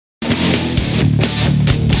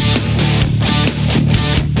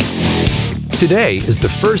Today is the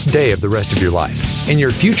first day of the rest of your life, and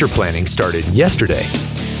your future planning started yesterday.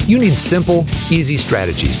 You need simple, easy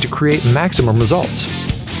strategies to create maximum results.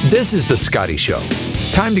 This is The Scotty Show.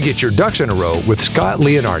 Time to get your ducks in a row with Scott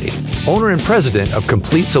Leonardi, owner and president of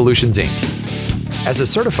Complete Solutions, Inc. As a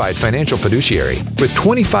certified financial fiduciary with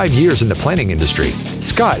 25 years in the planning industry,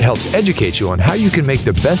 Scott helps educate you on how you can make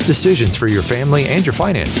the best decisions for your family and your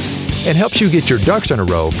finances, and helps you get your ducks in a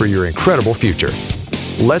row for your incredible future.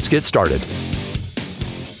 Let's get started.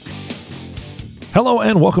 Hello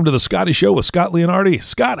and welcome to The Scotty Show with Scott Leonardi.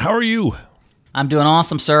 Scott, how are you? I'm doing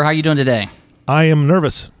awesome, sir. How are you doing today? I am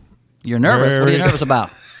nervous. You're nervous? What are you nervous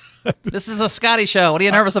about? This is a Scotty Show. What are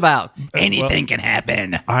you nervous about? Anything can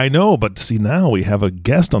happen. I know, but see, now we have a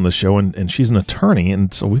guest on the show, and she's an attorney,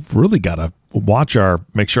 and so we've really got to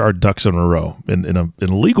make sure our ducks in a row in a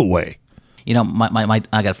legal way. You know,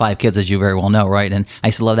 I got 5 kids, as you very well know, right? And I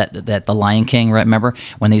used to love that The Lion King, right? Remember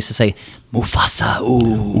when they used to say Mufasa?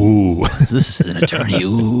 Ooh, this is an attorney.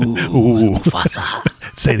 Ooh,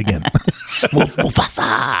 Mufasa. Say it again.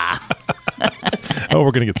 Mufasa. Oh, we're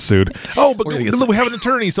gonna get sued. Oh, but we have an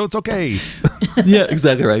attorney, so it's okay. Yeah,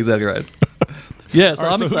 exactly right. Yeah, so All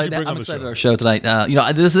right, I'm so excited. who'd you bring on I'm the excited show? about our show tonight.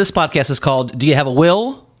 This podcast is called "Do You Have a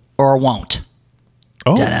Will or a Won't?"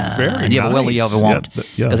 Oh, Ta-da. very And you have a will or you have a won't.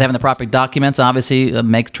 Because having the proper documents obviously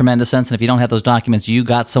makes tremendous sense. And if you don't have those documents, you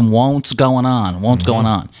got some won'ts going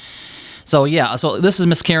on. So this is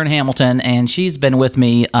Miss Karen Hamilton, and she's been with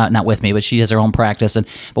me, not with me, but she has her own practice.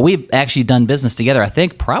 But we've actually done business together, I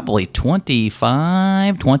think, probably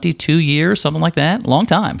 25, 22 years, something like that. Long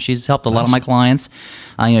time. She's helped a lot of my clients.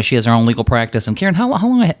 She has her own legal practice. And Karen, how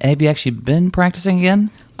long have you actually been practicing again?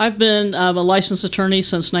 I've been a licensed attorney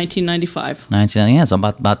since 1995. So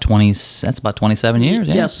about 20. That's about 27 years.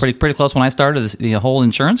 Yeah. Yes, pretty close when I started the whole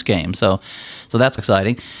insurance game. So that's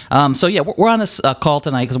exciting. We're on this call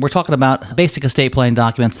tonight because we're talking about basic estate planning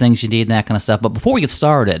documents, things you need, and that kind of stuff. But before we get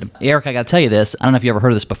started, Eric, I got to tell you this. I don't know if you ever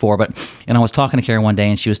heard of this before, but I was talking to Karen one day,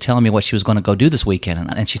 and she was telling me what she was going to go do this weekend,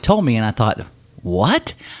 and she told me, and I thought,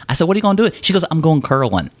 what? I said, what are you going to do? She goes, I'm going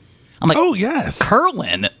curling. I'm like, oh yes,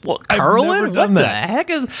 curling. What, I've curling? never done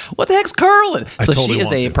that. What the heck's curling? So totally she is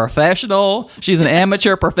want a to. professional. She's an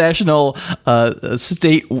amateur professional,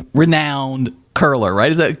 state renowned curler.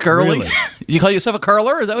 Right? Is that curling? Really? You call yourself a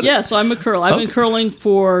curler? Is that what? Yes, I'm a curler. I've been curling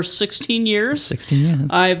for 16 years. 16 years.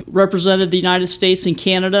 I've represented the United States and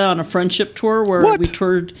Canada on a friendship tour where What? we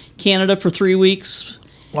toured Canada for 3 weeks.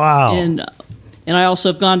 Wow. And I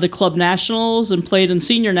also have gone to club nationals and played in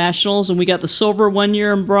senior nationals, and we got the silver 1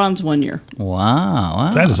 year and bronze 1 year.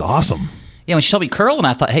 Wow. That is awesome. Yeah, when she told me curling,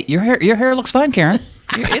 I thought, hey, your hair looks fine, Karen.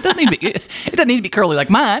 It doesn't need to be curly like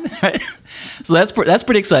mine. Right? So that's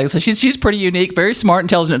pretty exciting. So she's pretty unique, very smart,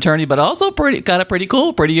 intelligent attorney, but also pretty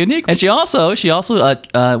cool, pretty unique. And she also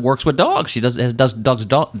works with dogs. She does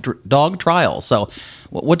dog trials. So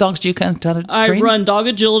what dogs do you kind of train? I run dog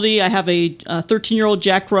agility. I have a 13-year-old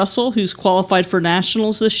Jack Russell who's qualified for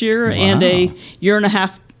nationals this year, and a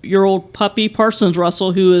year-and-a-half-year-old puppy Parsons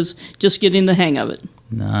Russell who is just getting the hang of it.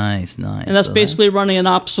 Nice. And that's basically running an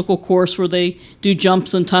obstacle course where they do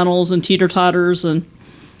jumps and tunnels and teeter-totters. And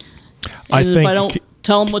if I don't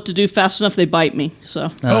tell them what to do fast enough, they bite me. So.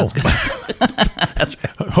 That's good. That's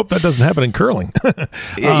right. I hope that doesn't happen in curling. curling.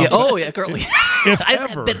 I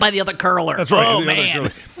got bit by the other curler. That's right. Oh,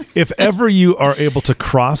 man. If ever you are able to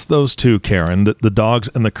cross those two, Karen, the dogs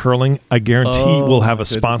and the curling, I guarantee we'll have a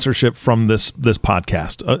sponsorship from this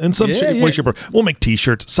podcast. In some way, shape, or we'll make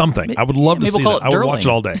T-shirts, something. I would love to see that. I would watch it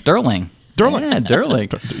all day. Durling. Yeah,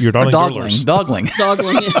 Durling. Your darling Dogling.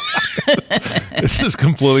 This has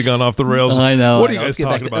completely gone off the rails. I know. What are you guys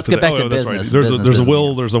talking about today? Let's get back to business. Right. There's a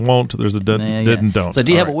will, there's a won't, there's a did and don't. So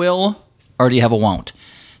do you have a will or do you have a won't?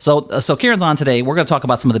 So Karen's on today. We're going to talk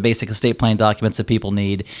about some of the basic estate planning documents that people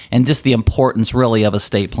need and just the importance, really, of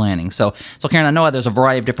estate planning. So Karen, I know there's a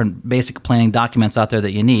variety of different basic planning documents out there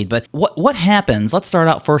that you need, but what happens? Let's start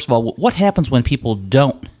out, first of all, what happens when people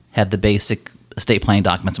don't have the basic estate planning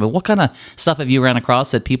documents? I mean, what kind of stuff have you ran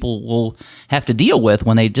across that people will have to deal with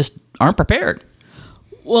when they just aren't prepared?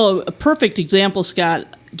 Well, a perfect example, Scott.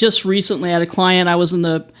 Just recently, I had a client. I was in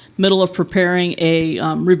the middle of preparing a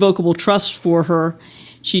revocable trust for her.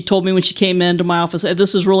 She told me when she came into my office, hey,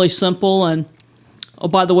 this is really simple, and oh,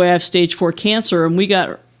 by the way, I have stage 4 cancer. And we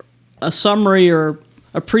got a summary or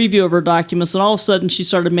a preview of her documents, and all of a sudden she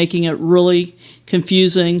started making it really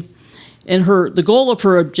confusing. And the goal of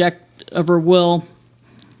her will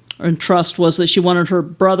and trust was that she wanted her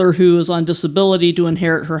brother, who is on disability, to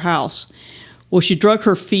inherit her house. Well, she drug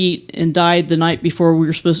her feet and died the night before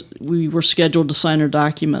we were scheduled to sign her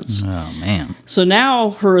documents. Oh, man. So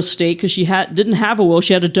now her estate, because she didn't have a will,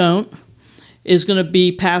 she had a don't, is going to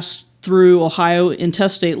be passed through Ohio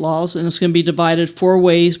intestate laws, and it's going to be divided 4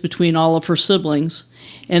 ways between all of her siblings.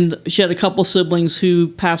 And she had a couple siblings who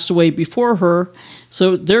passed away before her,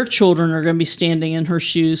 so their children are going to be standing in her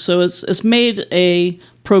shoes. So it's made a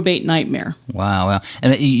probate nightmare. Wow.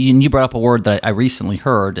 And you brought up a word that I recently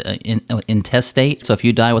heard, intestate. So if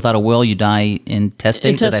you die without a will, you die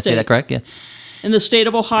intestate. Did I say that correct? Yeah. In the state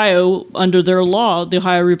of Ohio, under their law, the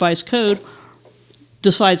Ohio Revised Code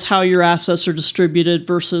decides how your assets are distributed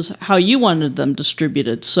versus how you wanted them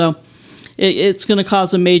distributed. So it's going to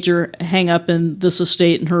cause a major hang-up in this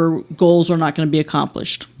estate, and her goals are not going to be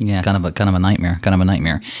accomplished. Yeah, kind of a nightmare.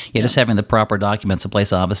 Yeah, just having the proper documents in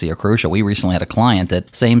place obviously are crucial. We recently had a client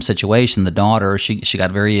that same situation. The daughter, she got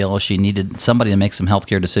very ill. She needed somebody to make some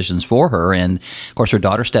healthcare decisions for her, and of course her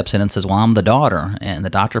daughter steps in and says, "Well, I'm the daughter," and the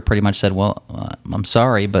doctor pretty much said, "Well, I'm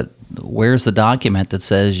sorry, but where's the document that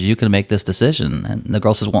says you can make this decision?" And the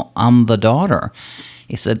girl says, "Well, I'm the daughter."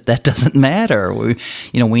 He said, that doesn't matter.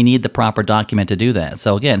 We need the proper document to do that.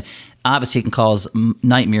 So again, obviously it can cause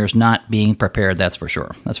nightmares not being prepared, that's for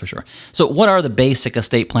sure. So what are the basic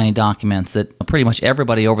estate planning documents that pretty much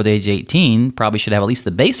everybody over the age of 18 probably should have at least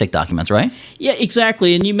the basic documents, right? Yeah,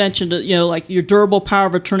 exactly. And you mentioned, like your durable power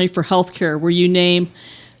of attorney for healthcare, where you name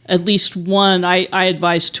at least one. I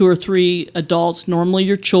advise 2 or 3 adults, normally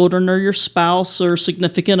your children or your spouse or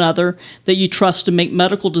significant other, that you trust to make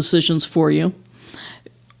medical decisions for you.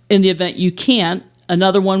 In the event you can't,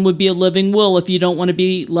 another one would be a living will if you don't want to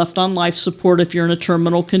be left on life support if you're in a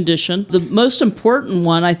terminal condition. The most important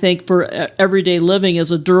one, I think, for everyday living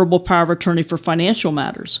is a durable power of attorney for financial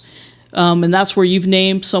matters. And that's where you've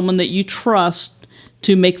named someone that you trust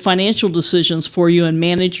to make financial decisions for you and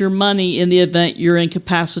manage your money in the event you're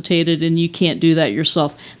incapacitated and you can't do that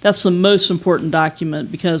yourself. That's the most important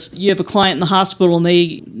document, because you have a client in the hospital and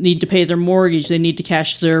they need to pay their mortgage, they need to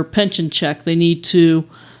cash their pension check, they need to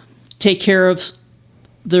take care of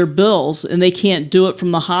their bills, and they can't do it from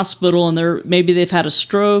the hospital, and maybe they've had a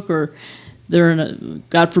stroke or they're in a,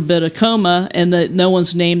 God forbid, a coma, and that no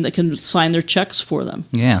one's named that can sign their checks for them.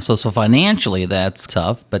 Yeah, so financially that's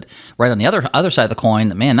tough, but right on the other side of the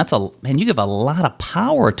coin, man, you give a lot of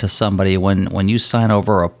power to somebody when you sign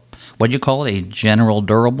over what'd you call it? A general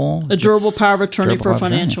durable? A durable power of attorney for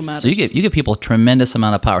financial matters. So you give people a tremendous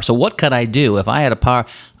amount of power. So what could I do if I had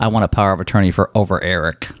I want a power of attorney over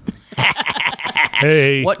Eric?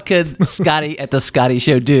 Hey. What could Scotty at the Scotty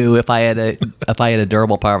Show do if I had a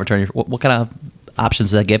durable power of attorney? What kind of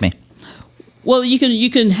options does that give me? Well, you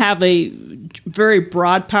can have a very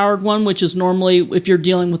broad powered one, which is normally if you're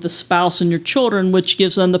dealing with a spouse and your children, which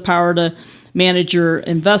gives them the power to manage your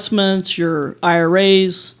investments, your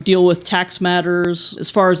IRAs, deal with tax matters,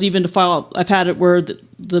 as far as even to file. I've had it where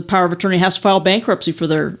the power of attorney has to file bankruptcy for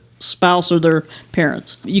their spouse or their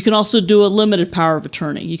parents. You can also do a limited power of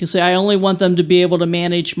attorney. You can say, I only want them to be able to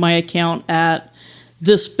manage my account at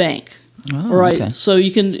this bank. Oh, right. Okay. So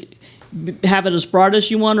you can have it as broad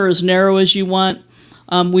as you want or as narrow as you want.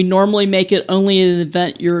 We normally make it only in the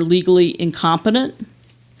event you're legally incompetent.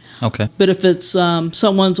 Okay. But if it's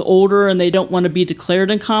someone's older and they don't want to be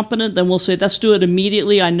declared incompetent, then we'll say, let's do it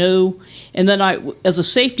immediately. I know. And then as a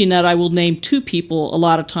safety net, I will name 2 people a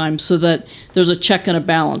lot of times so that there's a check and a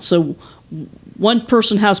balance. So one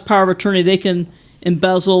person has power of attorney, they can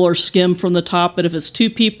embezzle or skim from the top. But if it's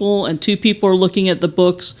 2 people and 2 people are looking at the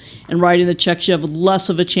books and writing the checks, you have less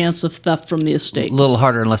of a chance of theft from the estate. A little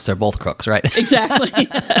harder unless they're both crooks, right? Exactly.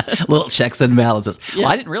 Little checks and balances. Yeah.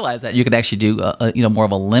 Well, I didn't realize that you could actually do more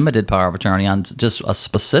of a limited power of attorney on just a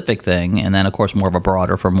specific thing, and then of course more of a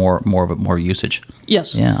broader for more usage.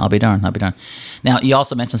 Yes. Yeah, I'll be darned. Now, you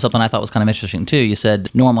also mentioned something I thought was kind of interesting too. You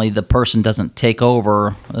said normally the person doesn't take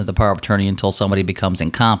over the power of attorney until somebody becomes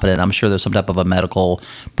incompetent. I'm sure there's some type of a medical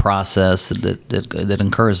process that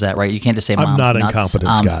incurs that, right? You can't just say Mom's I'm not nuts.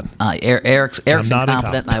 incompetent, Scott. Eric's not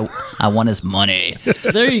incompetent. I want his money.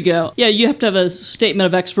 There you go. Yeah, you have to have a statement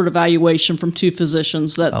of expert evaluation from 2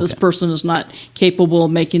 physicians that this person is not capable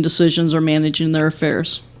of making decisions or managing their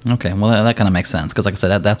affairs. Okay, well that kind of makes sense because, like I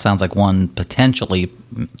said, that sounds like one potentially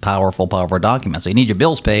powerful document. So you need your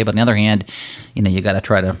bills paid, but on the other hand, you got to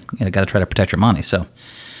try to protect your money. So.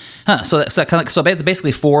 So it's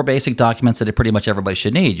basically 4 basic documents that pretty much everybody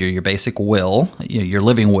should need. Your basic will, your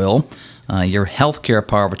living will, your healthcare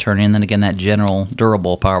power of attorney, and then again that general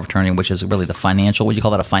durable power of attorney, which is really the financial. Would you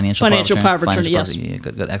call that a financial power of attorney? Yes. Yeah,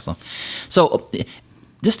 good, excellent. So.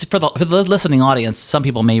 Just for the listening audience, some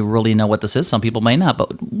people may really know what this is, some people may not.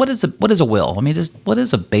 But what is a will? I mean, what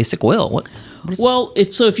is a basic will?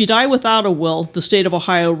 If you die without a will, the state of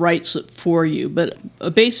Ohio writes it for you. But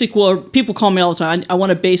a basic will, people call me all the time, I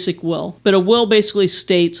want a basic will. But a will basically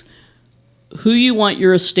states who you want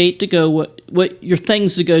your estate to go, what your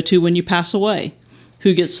things to go to when you pass away.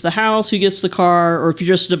 Who gets the house, who gets the car, or if you're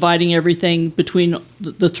just dividing everything between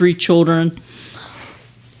the 3 children.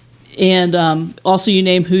 And also you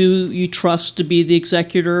name who you trust to be the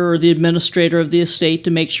executor or the administrator of the estate to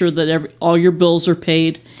make sure that all your bills are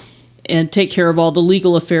paid, and take care of all the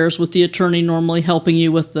legal affairs with the attorney normally helping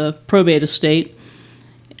you with the probate estate.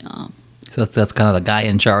 So that's kind of the guy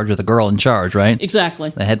in charge or the girl in charge, right?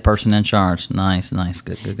 Exactly. The head person in charge. Nice,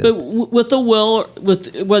 good. But with the will,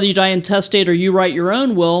 with whether you die intestate or you write your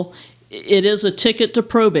own will, it is a ticket to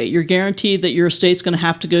probate. You're guaranteed that your estate's going to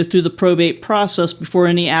have to go through the probate process before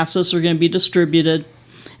any assets are going to be distributed.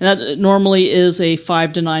 And that normally is a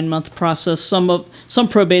 5 to 9 month process. Some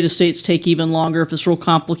probate estates take even longer if it's real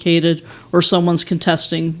complicated or someone's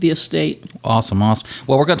contesting the estate. Awesome. Well,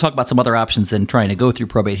 we're going to talk about some other options than trying to go through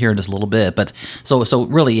probate here in just a little bit. But so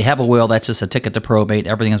really, you have a will, that's just a ticket to probate.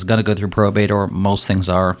 Everything is going to go through probate, or most things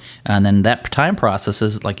are. And then that time process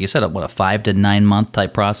is, like you said, a 5 to 9 month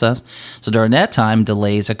type process. So during that time,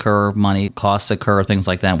 delays occur, money costs occur, things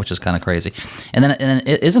like that, which is kind of crazy. And then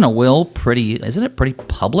isn't a will pretty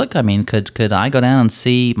public? I mean, could I go down and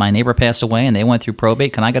see my neighbor passed away and they went through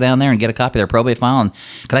probate? Can I go down there and get a copy of their probate file? And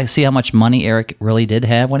could I see how much money Eric really did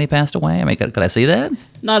have when he passed away? I mean, could I see that?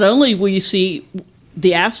 Not only will you see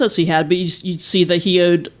the assets he had, but you'd see that he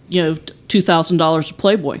owed, $2,000 to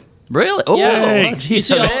Playboy. Really? Oh, yeah. You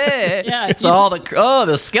see all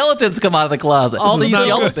the skeletons come out of the closet. So you see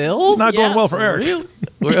all the bills? It's not going well for Eric.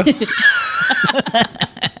 Really?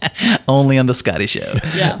 Only on the Scotty Show.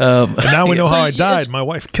 Yeah. And now we know how I died. My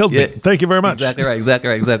wife killed me. Thank you very much. Exactly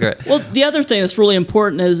right. Well, the other thing that's really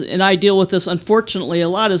important is, and I deal with this unfortunately a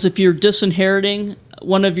lot, is if you're disinheriting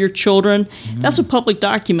one of your children, that's a public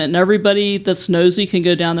document, and everybody that's nosy can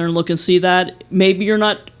go down there and look and see that. Maybe you're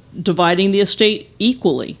not dividing the estate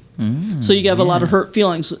equally. So you have a lot of hurt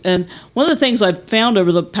feelings. And one of the things I've found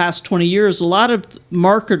over the past 20 years, a lot of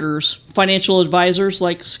marketers, financial advisors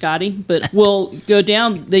like Scotty, but will go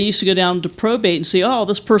down, they used to go down to probate and say, oh,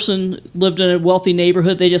 this person lived in a wealthy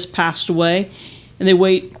neighborhood, they just passed away. And they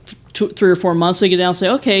wait 3 or 4 months, they get down and say,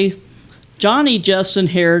 okay, Johnny just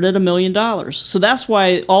inherited $1 million. So that's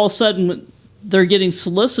why all of a sudden they're getting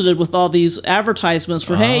solicited with all these advertisements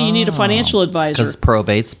for, hey, you need a financial advisor. Because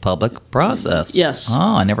probate's public process. Yes.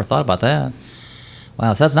 Oh, I never thought about that.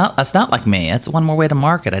 Wow, so that's not like me. That's one more way to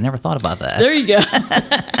market. I never thought about that. There you go.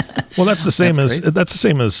 Well, that's the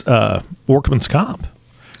same as workman's comp.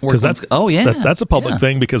 Because that's a public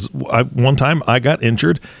thing. Because one time I got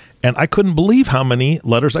injured. And I couldn't believe how many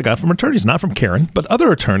letters I got from attorneys, not from Karen, but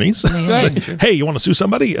other attorneys. Saying, hey, you want to sue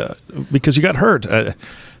somebody because you got hurt?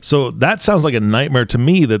 So that sounds like a nightmare to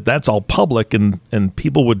me, that's all public and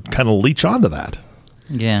people would kind of leech onto that.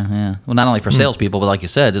 Yeah. Well, not only for salespeople, but like you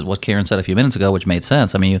said, is what Karen said a few minutes ago, which made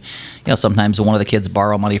sense. I mean, sometimes one of the kids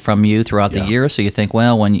borrow money from you throughout the year, so you think,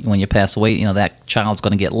 well, when you pass away, that child's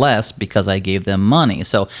going to get less because I gave them money.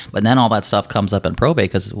 So, but then all that stuff comes up in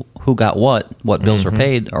probate because who got what bills are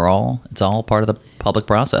paid, it's all part of the public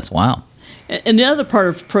process. Wow. And the other part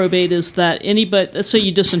of probate is that anybody, let's say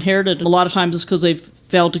you disinherited, a lot of times it's because they've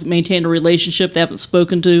failed to maintain a relationship. They haven't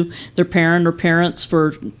spoken to their parent or parents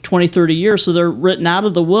for 20, 30 years, so they're written out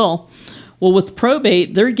of the will. Well, with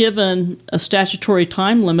probate, they're given a statutory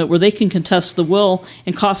time limit where they can contest the will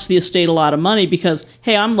and cost the estate a lot of money because,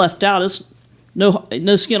 hey, I'm left out. It's no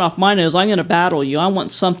skin off my nose. I'm going to battle you. I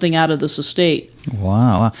want something out of this estate.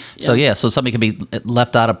 Wow. So somebody can be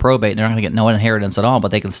left out of probate and they're not going to get no inheritance at all,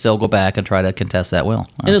 but they can still go back and try to contest that will.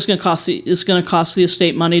 And it's going to cost the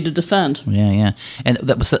estate money to defend. Yeah. And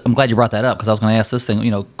I'm glad you brought that up because I was going to ask this thing.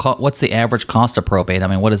 What's the average cost of probate? I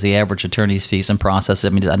mean, what is the average attorney's fees and process? I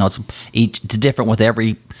mean, I know it's different with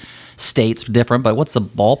every state's different, but what's the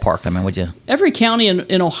ballpark? I mean, would you? Every county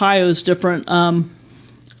in Ohio is different.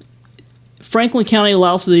 Franklin County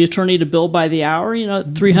allows the attorney to bill by the hour,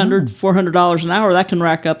 $300, $400 an hour. That can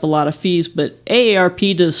rack up a lot of fees. But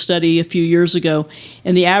AARP did a study a few years ago,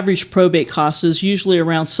 and the average probate cost is usually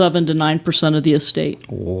around 7 to 9% of the estate.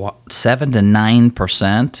 7 to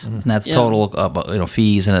 9%? And that's total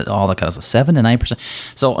fees and all that kind of stuff. 7 to 9%.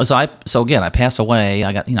 So again, I pass away.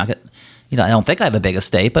 I don't think I have a big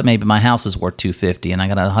estate, but maybe my house is worth $250,000, and I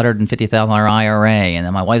got a $150,000 IRA, and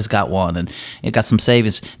then my wife's got one, and it got some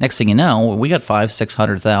savings. Next thing you know, we got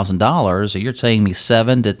 $500,000-$600,000. So you're saying me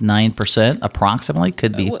 7 to 9% approximately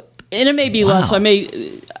could be. And it may be less.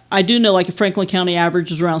 I do know, like a Franklin County average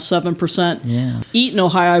is around 7%. Yeah. Eaton,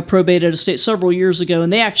 Ohio, I probated a estate several years ago,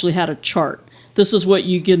 and they actually had a chart. this is what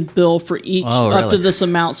you can bill for each up to this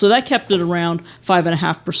amount. So that kept it around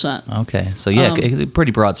 5.5%. Okay, so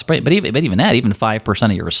pretty broad spread. But even that, even 5%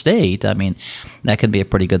 of your estate, I mean, that could be a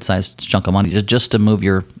pretty good sized chunk of money just to move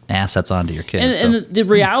your assets onto your kids. And the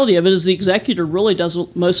reality of it is the executor really does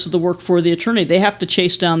most of the work for the attorney. They have to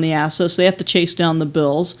chase down the assets. They have to chase down the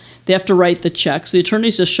bills. They have to write the checks. The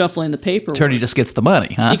attorney's just shuffling the paperwork. Attorney just gets the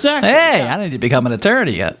money, huh? Exactly. Hey, I need to become an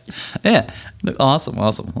attorney yet. Yeah. Awesome.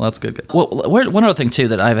 Well, that's good. Well, one other thing too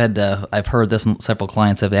that I've heard this, and several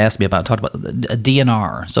clients have asked me about, talked about a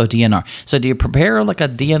DNR. So DNR. So do you prepare like a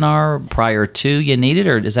DNR prior to you need it,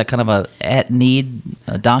 or is that kind of a at need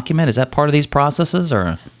document? Is that part of these processes,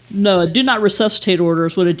 or? No, a do not resuscitate order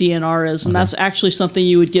is what a DNR is, and that's actually something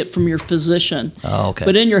you would get from your physician. Oh, okay.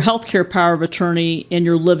 But in your healthcare power of attorney, in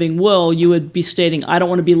your living will, you would be stating, I don't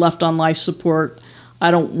want to be left on life support.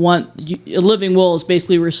 I don't want, a living will is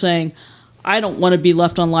basically we're saying, I don't want to be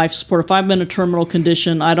left on life support. If I'm in a terminal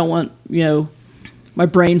condition, I don't want, my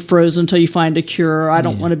brain frozen until you find a cure. I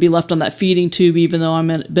don't want to be left on that feeding tube even though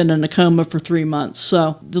been in a coma for 3 months.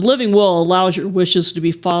 So the living will allows your wishes to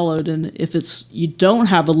be followed. And if you don't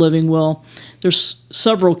have a living will, there's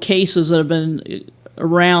several cases that have been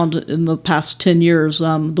around in the past 10 years.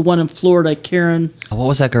 The one in Florida, Karen. What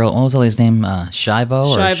was that girl? What was the lady's name?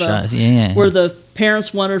 Shivo? Yeah. Where the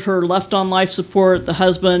parents wanted her left on life support. The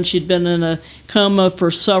husband, she'd been in a coma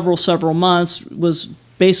for several months, was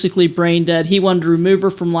basically brain dead. He wanted to remove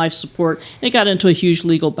her from life support, and it got into a huge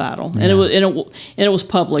legal battle. And it was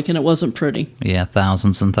public, and it wasn't pretty. Yeah,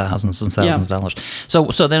 thousands and thousands and thousands of dollars.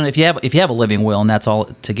 So then, if you have a living will and that's all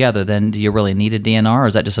together, then do you really need a DNR, or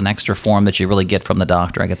is that just an extra form that you really get from the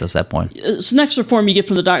doctor? I get this that point. It's an extra form you get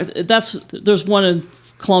from the doctor. There's one in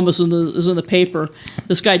Columbus is in the paper.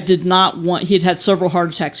 This guy did not want. He'd had several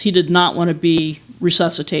heart attacks. He did not want to be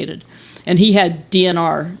resuscitated, and he had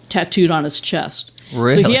DNR tattooed on his chest.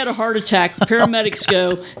 Really? So he had a heart attack. The paramedics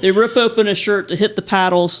go, they rip open his shirt to hit the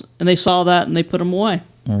paddles, and they saw that, and they put him away.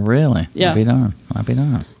 Really? Yeah. I'll be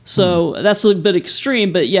darned. So that's a bit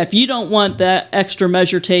extreme, but yeah, if you don't want that extra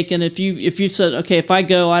measure taken, if you said, okay, if I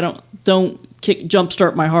go, I don't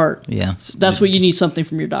jumpstart my heart. Yeah. That's what you need something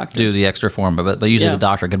from your doctor. Do the extra form, but usually the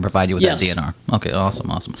doctor can provide you with that DNR. Okay,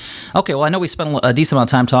 awesome. Okay, well, I know we spent a decent amount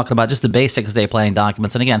of time talking about just the basic estate planning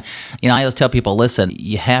documents. And again, I always tell people, listen,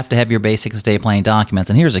 you have to have your basic estate planning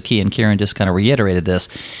documents. And here's a key, and Karen just kind of reiterated this,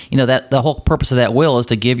 that the whole purpose of that will is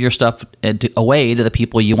to give your stuff away to the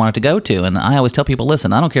people you want it to go to. And I always tell people,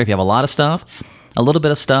 listen, I don't care if you have a lot of stuff, a little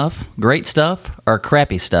bit of stuff, great stuff, or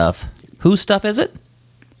crappy stuff. Whose stuff is it?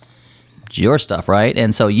 Your stuff, right?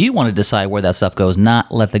 And so you want to decide where that stuff goes,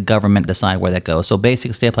 not let the government decide where that goes. So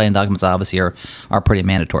basic estate planning documents obviously are pretty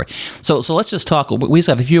mandatory. So let's just talk. We just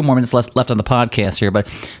have a few more minutes left on the podcast here, but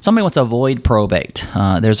somebody wants to avoid probate.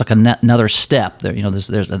 There's like another step.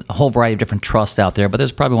 There's a whole variety of different trusts out there, but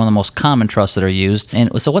there's probably one of the most common trusts that are used.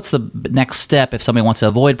 And so what's the next step if somebody wants to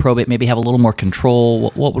avoid probate, maybe have a little more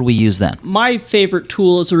control? What would we use then? My favorite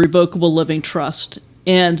tool is a revocable living trust.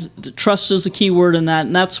 And trust is the key word in that,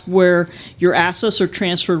 and that's where your assets are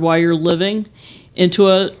transferred while you're living into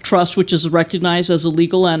a trust, which is recognized as a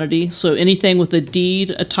legal entity. So anything with a deed,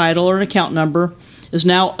 a title, or an account number is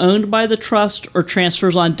now owned by the trust or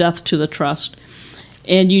transfers on death to the trust.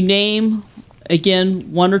 And you name,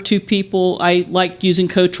 again, one or two people. I like using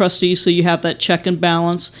co-trustees so you have that check and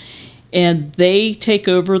balance. And they take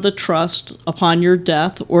over the trust upon your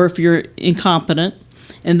death, or if you're incompetent.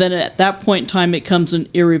 And then at that point in time, it comes an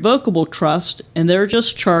irrevocable trust, and they're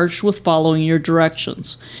just charged with following your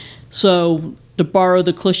directions. So to borrow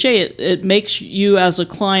the cliche, it makes you as a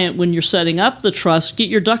client, when you're setting up the trust, get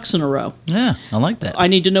your ducks in a row. Yeah, I like that. I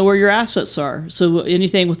need to know where your assets are. So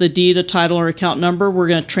anything with a deed, a title, or account number, we're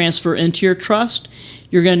going to transfer into your trust.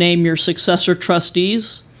 You're going to name your successor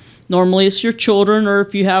trustees. Normally it's your children, or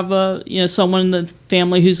if you have someone in the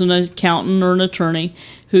family who's an accountant or an attorney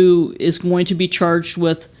who is going to be charged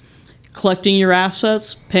with collecting your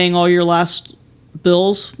assets, paying all your last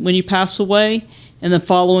bills when you pass away, and then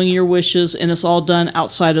following your wishes, and it's all done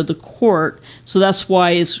outside of the court. So that's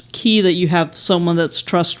why it's key that you have someone that's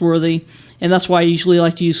trustworthy, and that's why I usually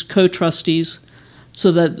like to use co-trustees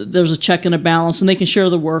so that there's a check and a balance, and they can share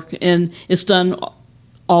the work, and it's done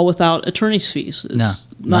all without attorney's fees. It's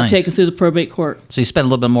not taken through the probate court. So you spend a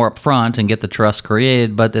little bit more up front and get the trust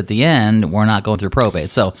created, but at the end, we're not going through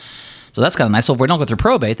probate. So that's kind of nice. So if we don't go through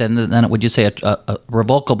probate, then would you say a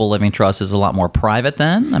revocable living trust is a lot more private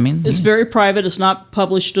then? It's very private. It's not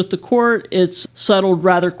published with the court. It's settled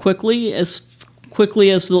rather quickly. As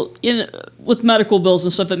with medical bills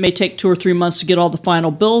and stuff, it may take 2 or 3 months to get all the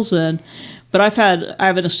final bills in. But I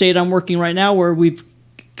have an estate I'm working right now where we've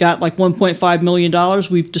got like $1.5 million.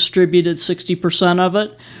 We've distributed 60% of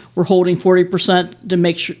it. We're holding 40% to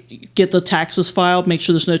make sure, get the taxes filed, make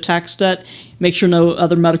sure there's no tax debt, make sure no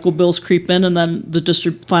other medical bills creep in, and then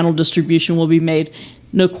the final distribution will be made.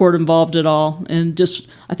 No court involved at all, and just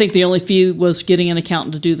I think the only fee was getting an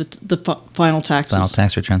accountant to do the final taxes. Final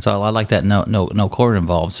tax return. So I like that. No court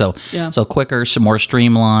involved. So yeah. So quicker, some more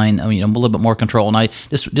streamlined. I mean, a little bit more control. Now,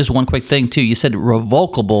 just one quick thing too. You said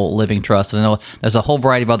revocable living trust. And I know there's a whole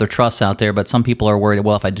variety of other trusts out there, but some people are worried.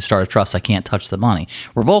 Well, if I do start a trust, I can't touch the money.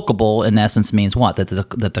 Revocable, in essence, means what? That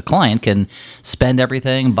the client can spend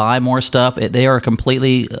everything, buy more stuff. They are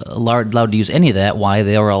completely allowed to use any of that while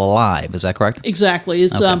they are alive. Is that correct? Exactly.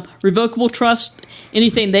 It's okay. Revocable trust.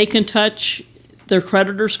 Anything they can touch, their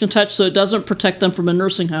creditors can touch, so it doesn't protect them from a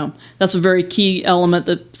nursing home. That's a very key element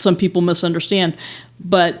that some people misunderstand.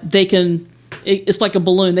 But they can, it's like a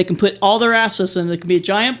balloon. They can put all their assets in. It can be a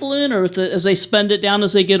giant balloon, or as they spend it down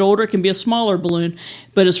as they get older, it can be a smaller balloon.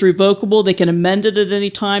 But it's revocable. They can amend it at any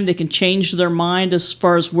time. They can change their mind as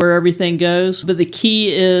far as where everything goes. But the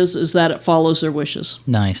key is that it follows their wishes.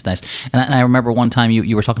 Nice. And I remember one time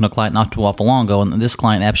you were talking to a client not too awful long ago, and this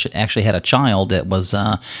client actually had a child that was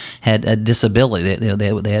had a disability.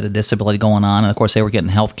 They had a disability going on, and of course they were getting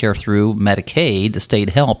health care through Medicaid, the state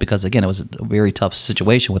help, because again it was a very tough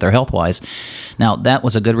situation with their health wise. Now that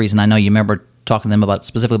was a good reason. I know you remember talking to them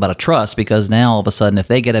specifically about a trust, because now all of a sudden if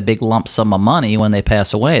they get a big lump sum of money when they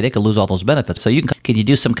pass away, they could lose all those benefits. So can you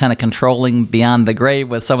do some kind of controlling beyond the grave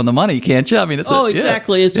with some of the money, can't you? I mean,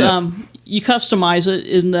 exactly. It's you customize it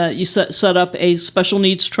in that you set up a special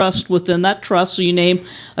needs trust within that trust. So you name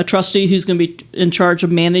a trustee who's going to be in charge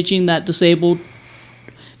of managing that disabled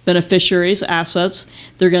beneficiaries' assets.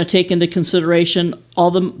 They're going to take into consideration all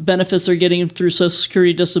the benefits they're getting through Social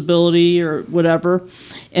Security, disability, or whatever,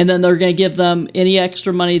 and then they're going to give them any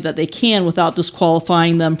extra money that they can without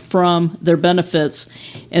disqualifying them from their benefits.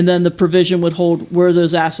 And then the provision would hold where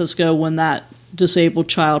those assets go when that disabled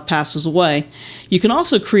child passes away. You can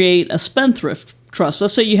also create a spendthrift trust.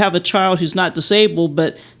 Let's say you have a child who's not disabled,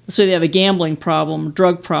 but let's say they have a gambling problem,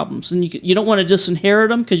 drug problems, and you don't want to disinherit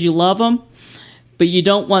them because you love them, but you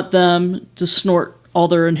don't want them to snort all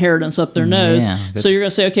their inheritance up their nose. Yeah, so you're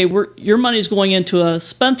going to say, okay, your money's going into a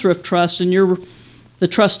spendthrift trust, and the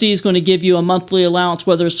trustee is going to give you a monthly allowance,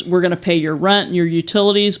 whether we're going to pay your rent and your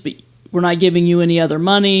utilities, but we're not giving you any other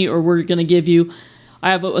money, or we're going to give you,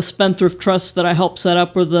 I have a spendthrift trust that I helped set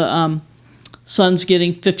up where the son's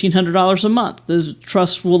getting $1,500 a month. The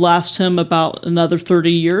trust will last him about another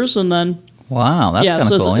 30 years, and then wow, that's kind of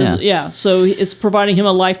cool. So it's providing him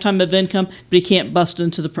a lifetime of income, but he can't bust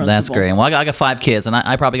into the principal. That's great. Well, I got 5 kids, and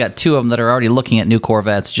I probably got 2 of them that are already looking at new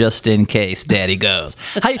Corvettes just in case Daddy goes.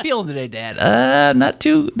 How you feeling today, Dad? Not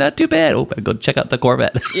too bad. Oh, I go check out the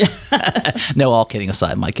Corvette. Yeah. No, all kidding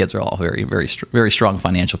aside, my kids are all very, very, very strong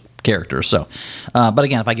financial characters. So, but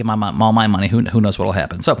again, if I give all my money, who knows what will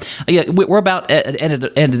happen? So, we're about at the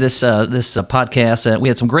end of this podcast. We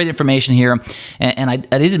had some great information here, and I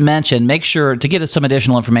didn't mention. Make sure to get us some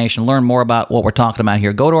additional information, learn more about what we're talking about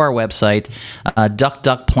here, go to our website,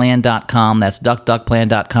 duckduckplan.com. That's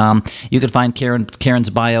duckduckplan.com. You can find Karen's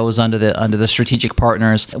bios under the strategic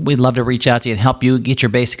partners. We'd love to reach out to you and help you get your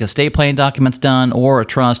basic estate planning documents done, or a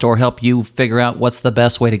trust, or help you figure out what's the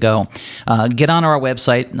best way to go. Get on our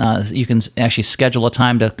website. You can actually schedule a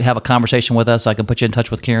time to have a conversation with us. I can put you in touch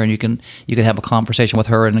with Karen. You can have a conversation with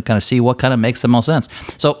her and kind of see what kind of makes the most sense.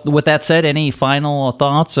 So with that said, any final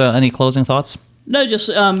thoughts? Any closing thoughts? No, just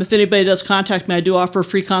if anybody does contact me, I do offer a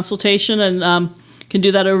free consultation, and can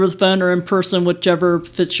do that over the phone or in person, whichever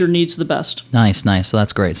fits your needs the best. Nice. So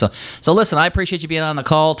that's great. So listen, I appreciate you being on the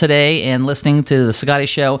call today and listening to the Scotty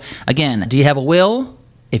Show. Again, do you have a will?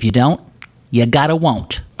 If you don't, you gotta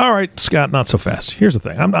won't. All right, Scott, not so fast. Here's the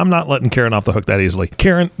thing. I'm not letting Karen off the hook that easily.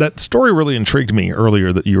 Karen, that story really intrigued me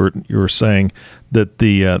earlier, that you were saying that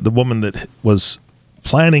the woman that was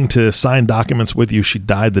planning to sign documents with you, she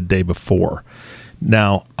died the day before.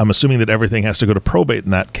 Now, I'm assuming that everything has to go to probate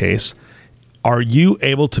in that case. Are you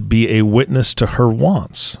able to be a witness to her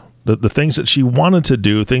wants? The things that she wanted to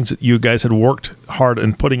do, things that you guys had worked hard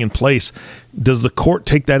in putting in place, does the court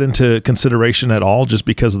take that into consideration at all just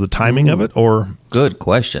because of the timing of it? Or good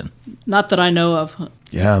question. Not that I know of.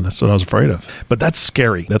 Yeah, that's what I was afraid of. But that's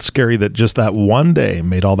scary. That's scary that just that one day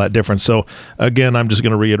made all that difference. So again, I'm just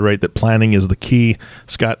going to reiterate that planning is the key.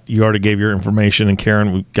 Scott, you already gave your information, and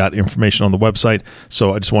Karen, we got information on the website.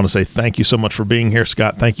 So I just want to say thank you so much for being here.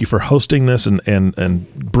 Scott, thank you for hosting this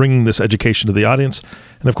and bringing this education to the audience.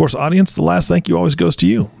 And of course, audience, the last thank you always goes to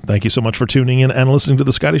you. Thank you so much for tuning in and listening to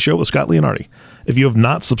The Scotty Show with Scott Leonardi. If you have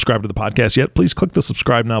not subscribed to the podcast yet, please click the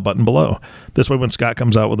subscribe now button below. This way, when Scott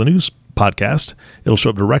comes out with a new podcast, it'll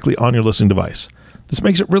show up directly on your listening device. This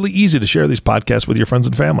makes it really easy to share these podcasts with your friends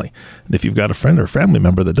and family. And if you've got a friend or family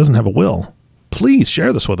member that doesn't have a will, please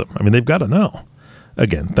share this with them. I mean, they've got to know.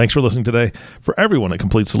 Again, thanks for listening today. For everyone at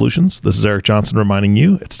Complete Solutions, this is Eric Johnson reminding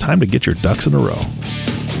you it's time to get your ducks in a row.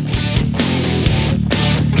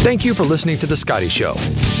 Thank you for listening to The Scotty Show.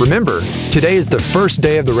 Remember, today is the first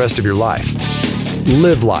day of the rest of your life.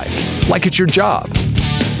 Live life like it's your job.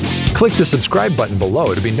 Click the subscribe button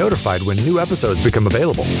below to be notified when new episodes become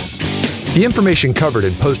available. The information covered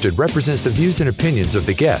and posted represents the views and opinions of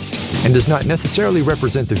the guest and does not necessarily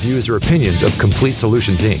represent the views or opinions of Complete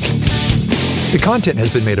Solutions, Inc. The content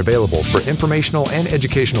has been made available for informational and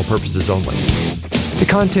educational purposes only. The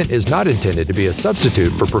content is not intended to be a substitute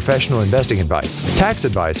for professional investing advice, tax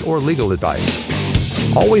advice, or legal advice.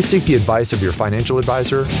 Always seek the advice of your financial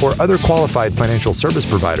advisor or other qualified financial service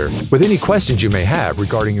provider with any questions you may have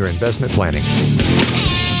regarding your investment planning.